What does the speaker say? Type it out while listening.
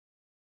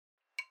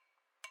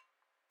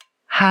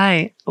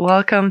Hi,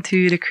 welcome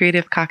to the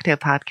Creative Cocktail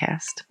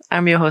Podcast.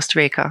 I'm your host,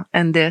 Reka,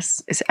 and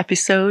this is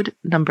episode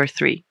number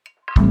 3.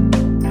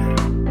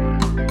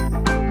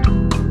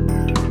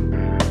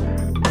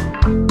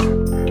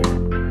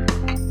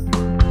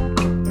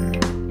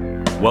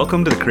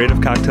 Welcome to the Creative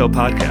Cocktail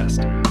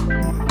Podcast,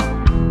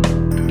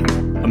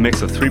 a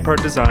mix of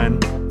 3-part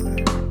design,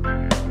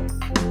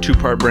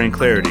 2-part brain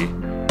clarity,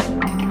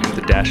 with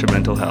a dash of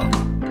mental health.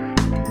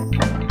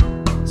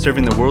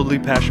 Serving the worldly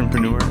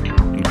passionpreneur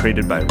and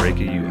created by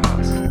Reka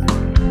Juhasz.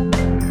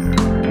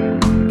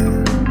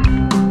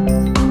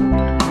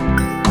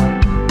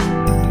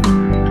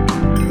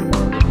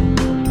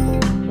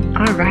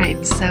 All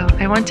right, so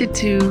I wanted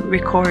to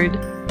record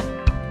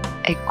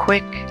a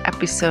quick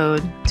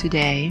episode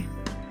today,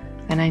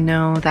 and I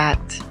know that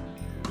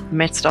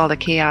amidst all the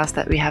chaos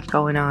that we have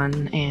going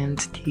on and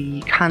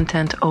the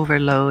content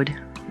overload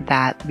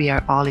that we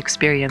are all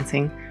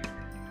experiencing,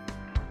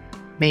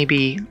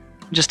 maybe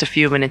just a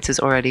few minutes is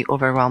already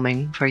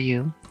overwhelming for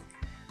you.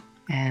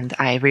 And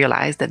I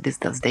realize that this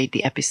does date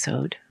the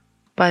episode.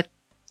 But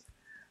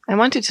I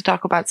wanted to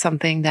talk about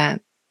something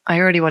that I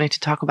already wanted to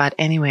talk about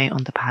anyway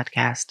on the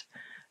podcast.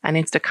 And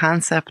it's the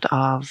concept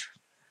of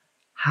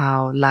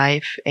how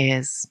life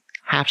is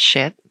half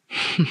shit.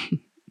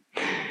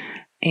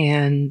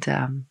 And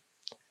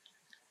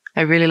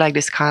I really like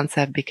this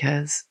concept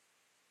because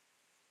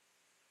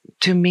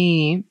to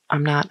me,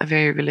 I'm not a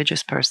very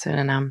religious person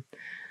and I'm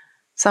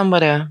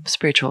somewhat a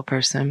spiritual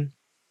person.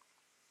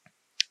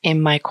 In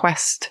my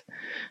quest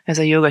as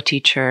a yoga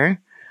teacher,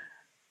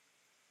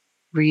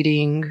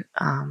 reading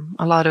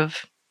a lot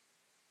of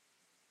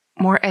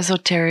more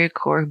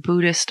esoteric or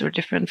Buddhist or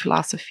different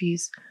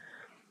philosophies,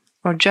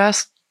 or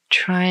just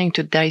trying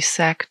to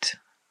dissect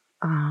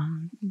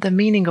the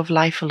meaning of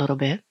life a little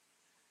bit,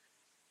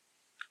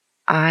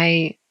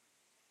 I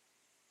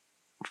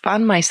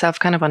found myself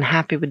kind of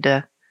unhappy with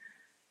the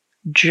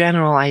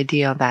general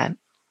idea that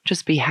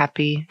just be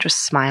happy,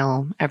 just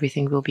smile,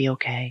 everything will be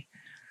okay.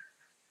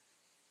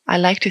 I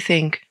like to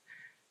think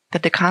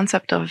that the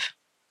concept of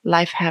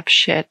life half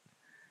shit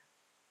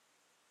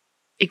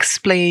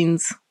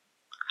explains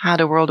how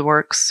the world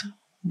works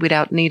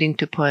without needing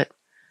to put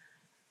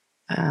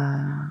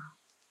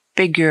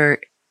figure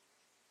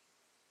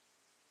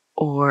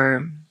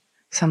or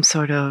some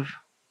sort of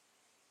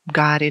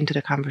God into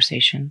the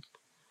conversation.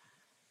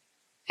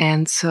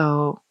 And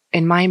so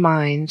in my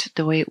mind,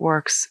 the way it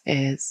works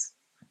is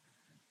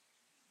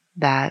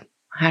that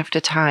half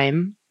the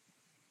time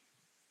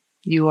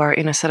you are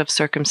in a set of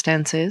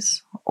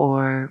circumstances,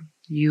 or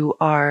you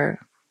are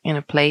in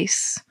a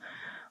place,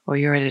 or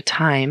you're at a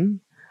time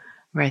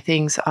where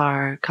things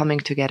are coming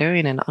together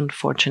in an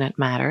unfortunate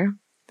manner,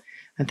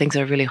 and things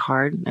are really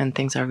hard and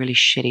things are really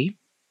shitty.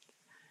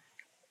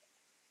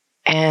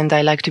 And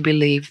I like to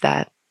believe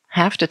that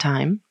half the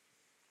time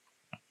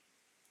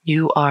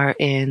you are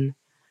in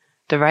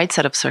the right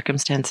set of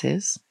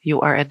circumstances,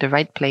 you are at the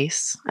right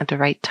place at the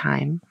right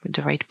time with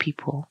the right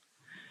people.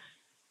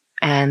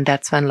 And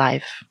that's when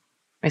life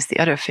is the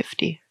other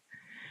 50.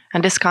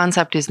 And this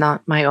concept is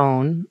not my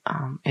own.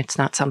 It's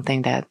not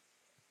something that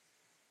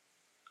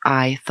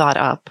I thought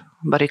up,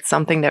 but it's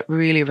something that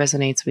really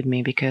resonates with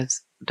me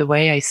because the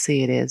way I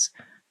see it is,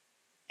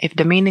 if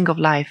the meaning of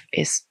life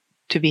is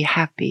to be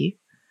happy,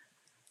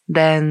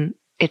 then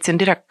it's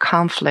indeed a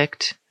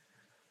conflict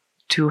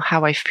to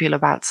how I feel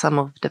about some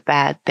of the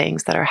bad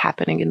things that are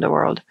happening in the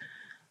world.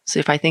 So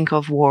if I think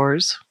of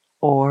wars,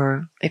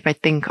 or if I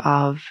think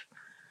of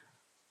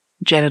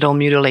genital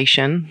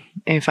mutilation,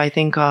 if I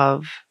think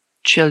of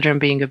children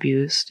being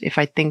abused, if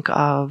I think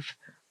of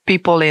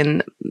people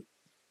in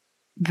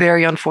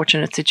very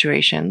unfortunate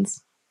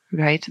situations,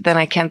 right, then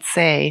I can't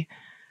say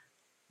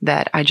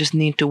that I just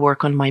need to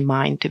work on my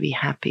mind to be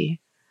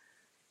happy,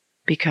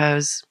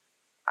 because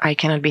I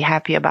cannot be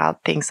happy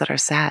about things that are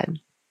sad.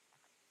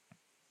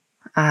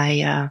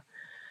 I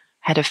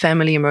had a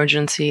family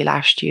emergency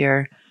last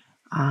year,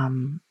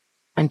 and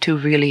 2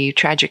 really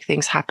tragic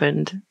things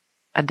happened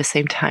at the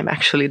same time,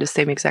 actually the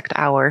same exact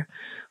hour,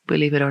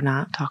 believe it or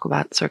not. Talk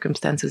about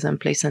circumstances and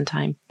place and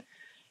time.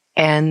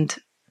 And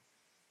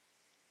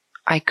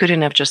I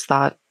couldn't have just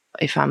thought,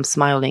 if I'm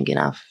smiling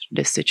enough,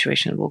 this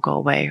situation will go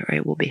away or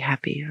it will be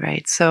happy,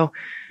 right? So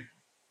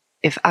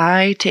if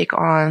I take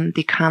on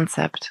the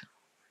concept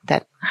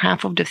that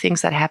half of the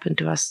things that happen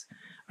to us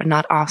are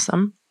not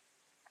awesome,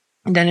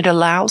 then it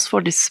allows for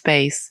this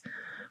space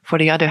for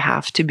the other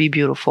half to be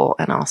beautiful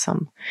and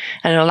awesome.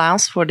 And it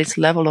allows for this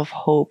level of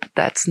hope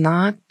that's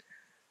not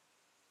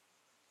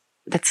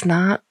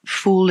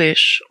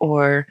foolish.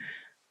 Or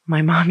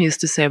my mom used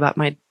to say about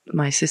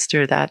my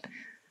sister that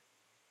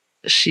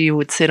she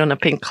would sit on a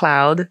pink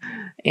cloud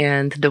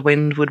and the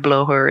wind would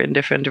blow her in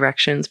different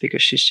directions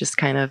because she's just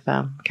kind of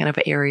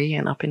airy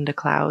and up in the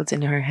clouds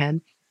in her head.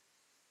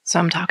 So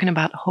I'm talking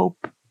about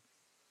hope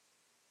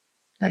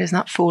that is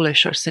not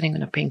foolish or sitting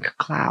on a pink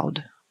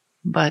cloud,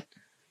 but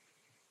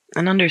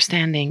an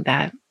understanding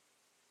that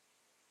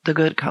the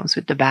good comes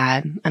with the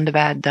bad, and the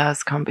bad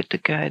does come with the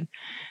good.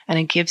 And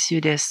it gives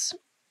you this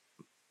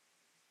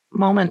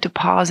moment to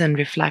pause and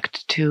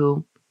reflect,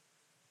 to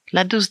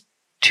let those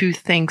two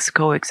things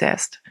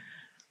coexist.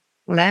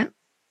 Let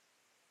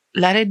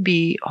it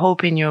be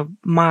hope in your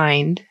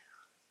mind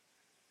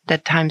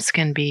that times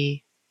can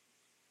be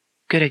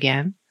good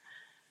again.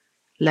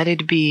 Let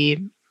it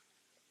be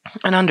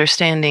an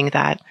understanding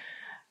that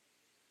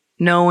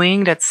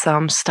knowing that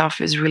some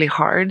stuff is really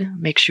hard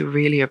makes you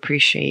really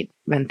appreciate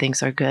when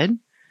things are good.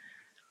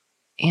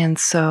 And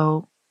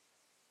so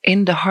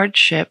in the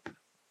hardship,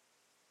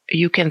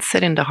 you can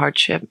sit in the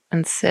hardship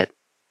and sit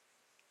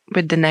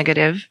with the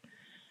negative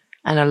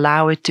and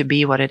allow it to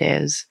be what it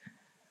is.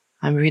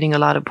 I'm reading a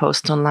lot of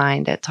posts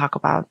online that talk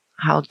about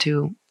how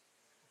to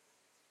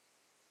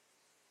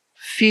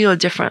feel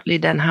differently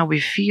than how we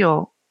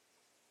feel.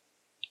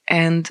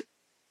 And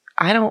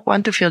I don't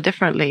want to feel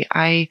differently.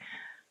 I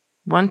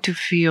want to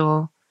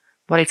feel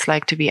what it's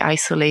like to be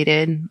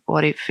isolated,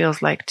 what it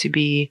feels like to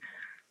be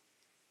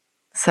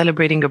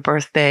celebrating a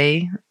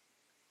birthday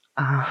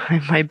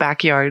in my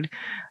backyard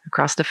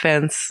across the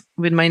fence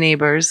with my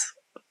neighbors,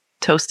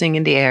 toasting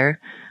in the air,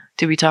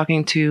 to be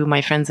talking to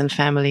my friends and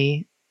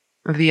family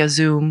via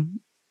Zoom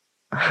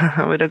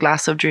with a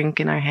glass of drink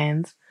in our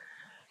hands.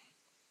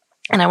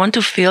 And I want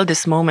to feel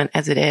this moment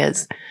as it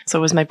is. So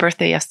it was my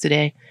birthday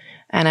yesterday,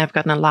 and I've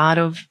gotten a lot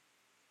of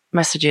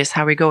messages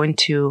how we're going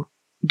to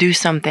do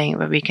something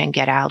where we can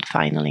get out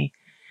finally.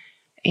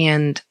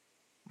 And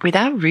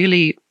without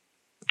really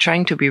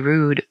trying to be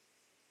rude,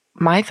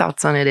 my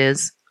thoughts on it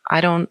is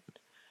I don't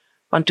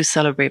want to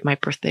celebrate my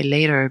birthday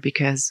later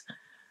because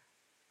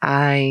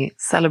I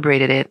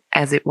celebrated it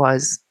as it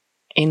was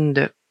in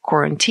the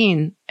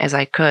quarantine as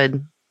I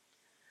could.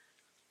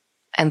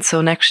 And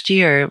so next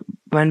year,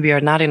 when we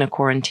are not in a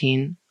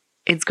quarantine,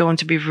 it's going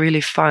to be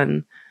really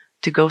fun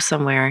to go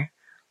somewhere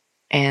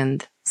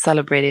and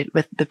celebrate it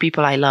with the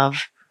people I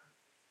love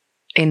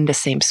in the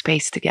same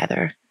space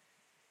together.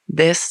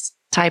 This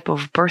type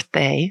of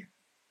birthday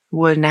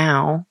will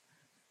now,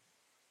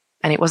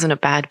 and it wasn't a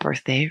bad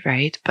birthday,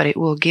 right? But it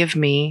will give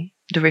me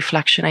the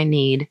reflection I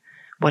need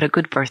what a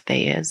good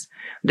birthday is.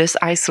 This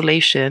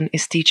isolation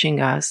is teaching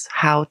us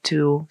how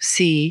to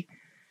see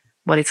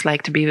what it's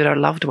like to be with our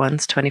loved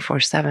ones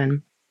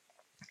 24/7.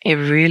 It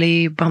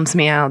really bums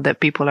me out that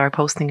people are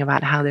posting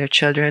about how their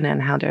children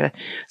and how their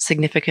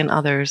significant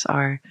others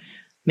are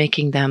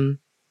making them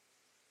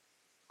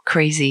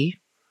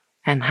crazy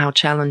and how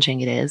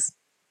challenging it is.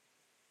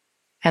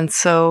 And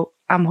so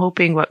I'm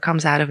hoping what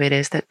comes out of it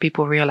is that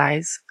people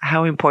realize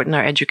how important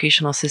our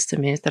educational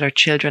system is, that our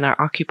children are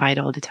occupied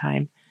all the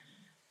time,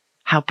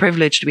 how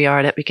privileged we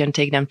are that we can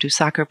take them to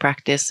soccer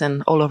practice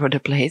and all over the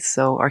place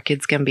so our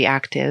kids can be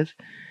active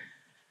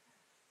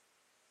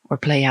or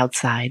play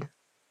outside,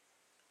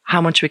 how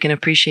much we can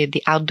appreciate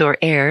the outdoor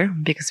air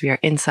because we are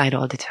inside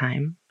all the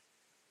time,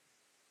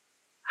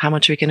 how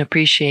much we can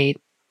appreciate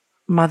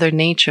Mother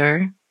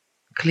Nature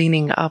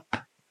cleaning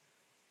up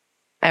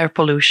air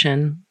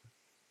pollution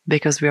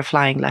because we're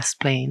flying less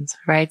planes,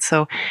 right?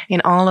 So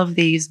in all of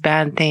these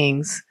bad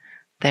things,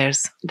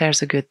 there's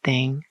a good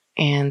thing.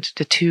 And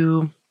the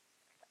two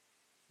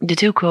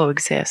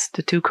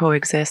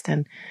coexist,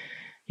 and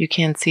you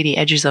can't see the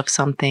edges of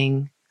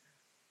something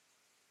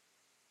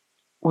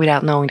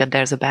without knowing that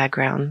there's a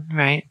background,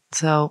 right?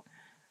 So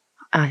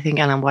I think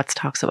Alan Watts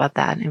talks about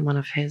that in one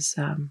of his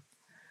YouTube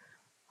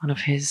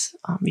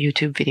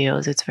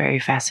videos. It's very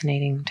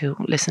fascinating to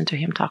listen to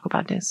him talk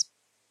about this.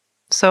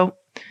 So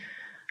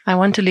I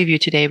want to leave you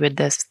today with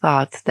this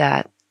thought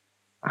that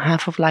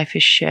half of life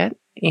is shit,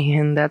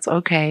 and that's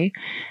okay.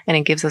 And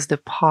it gives us the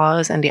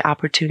pause and the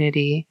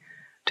opportunity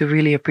to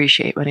really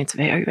appreciate when it's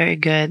very, very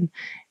good,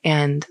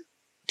 and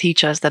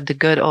teach us that the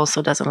good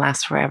also doesn't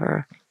last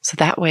forever. So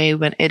that way,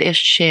 when it is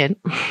shit,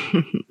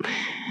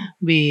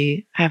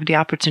 we have the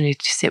opportunity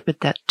to sit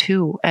with that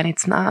too. And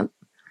it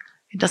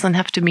doesn't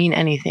have to mean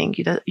anything.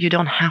 You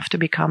don't have to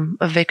become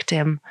a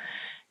victim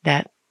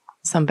that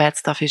some bad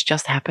stuff is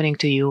just happening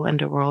to you and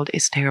the world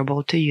is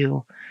terrible to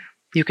you.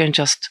 You can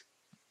just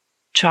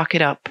chalk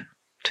it up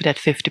to that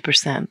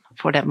 50%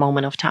 for that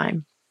moment of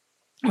time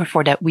or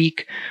for that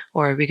week,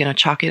 or we're going to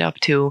chalk it up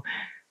to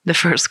the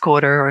first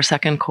quarter or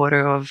second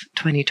quarter of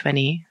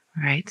 2020,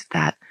 right?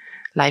 That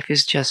life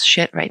is just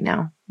shit right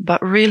now.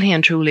 But really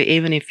and truly,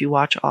 even if you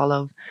watch all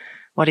of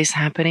what is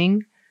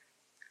happening,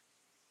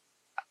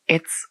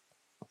 it's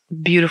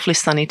beautifully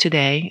sunny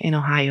today in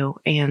Ohio,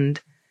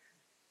 and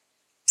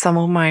some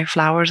of my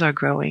flowers are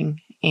growing,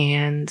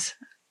 and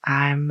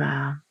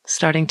I'm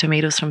starting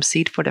tomatoes from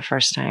seed for the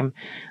first time.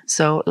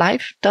 So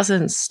life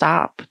doesn't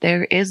stop.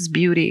 There is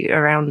beauty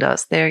around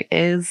us. There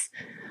is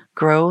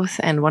growth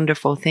and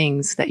wonderful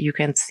things that you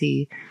can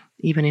see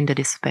even in the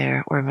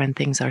despair or when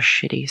things are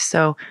shitty.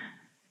 So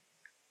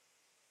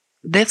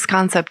this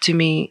concept to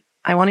me,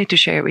 I wanted to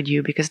share it with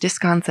you because this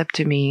concept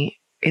to me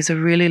is a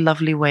really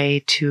lovely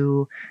way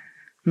to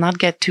not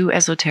get too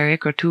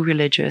esoteric or too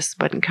religious,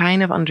 but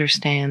kind of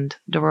understand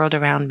the world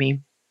around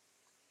me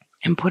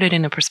and put it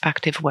in a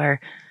perspective where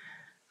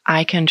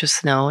I can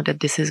just know that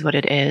this is what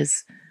it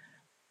is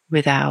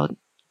without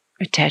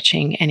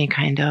attaching any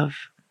kind of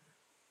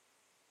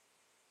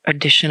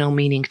additional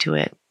meaning to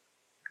it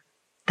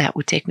that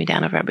would take me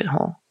down a rabbit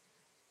hole.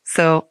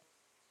 So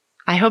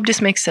I hope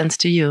this makes sense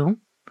to you.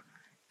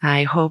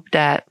 I hope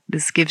that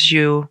this gives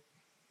you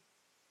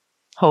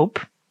hope,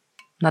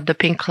 not the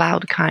pink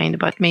cloud kind,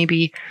 but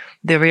maybe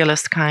the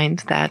realist kind,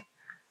 that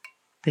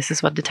this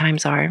is what the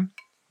times are.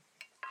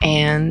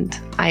 And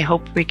I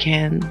hope we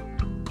can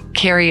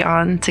carry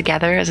on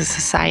together as a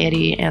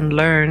society and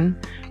learn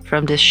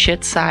from this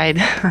shit side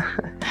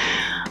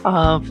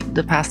of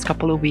the past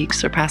couple of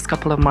weeks or past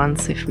couple of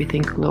months, if we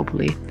think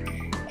globally,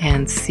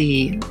 and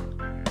see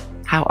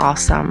how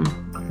awesome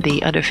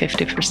the other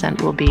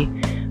 50% will be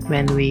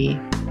when we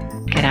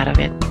get out of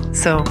it.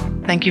 So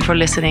thank you for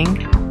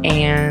listening,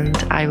 and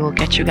I will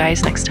catch you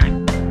guys next time.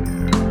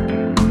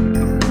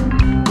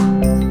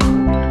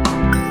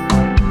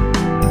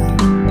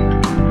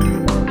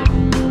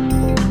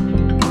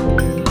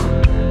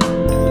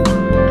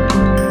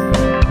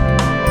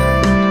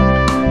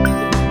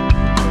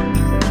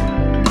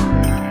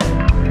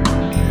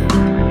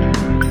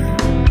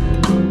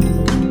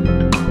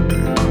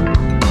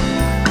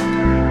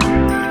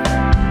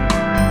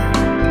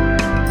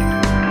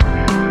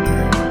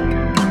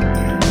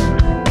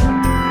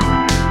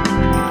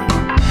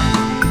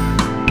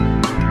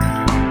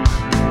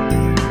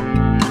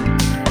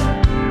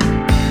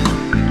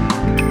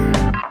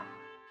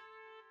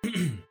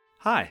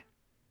 Hi.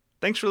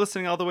 Thanks for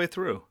listening all the way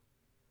through.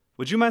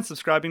 Would you mind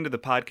subscribing to the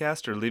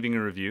podcast or leaving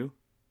a review?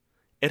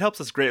 It helps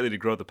us greatly to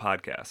grow the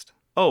podcast.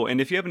 Oh, and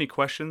if you have any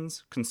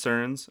questions,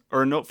 concerns,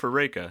 or a note for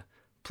Reka,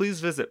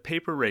 please visit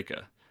Paper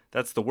Reka.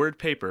 That's the word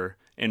paper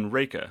and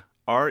Reka,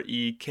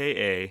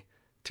 R-E-K-A,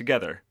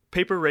 together,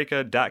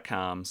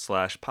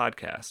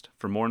 paperreka.com/podcast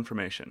for more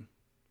information.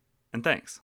 And thanks.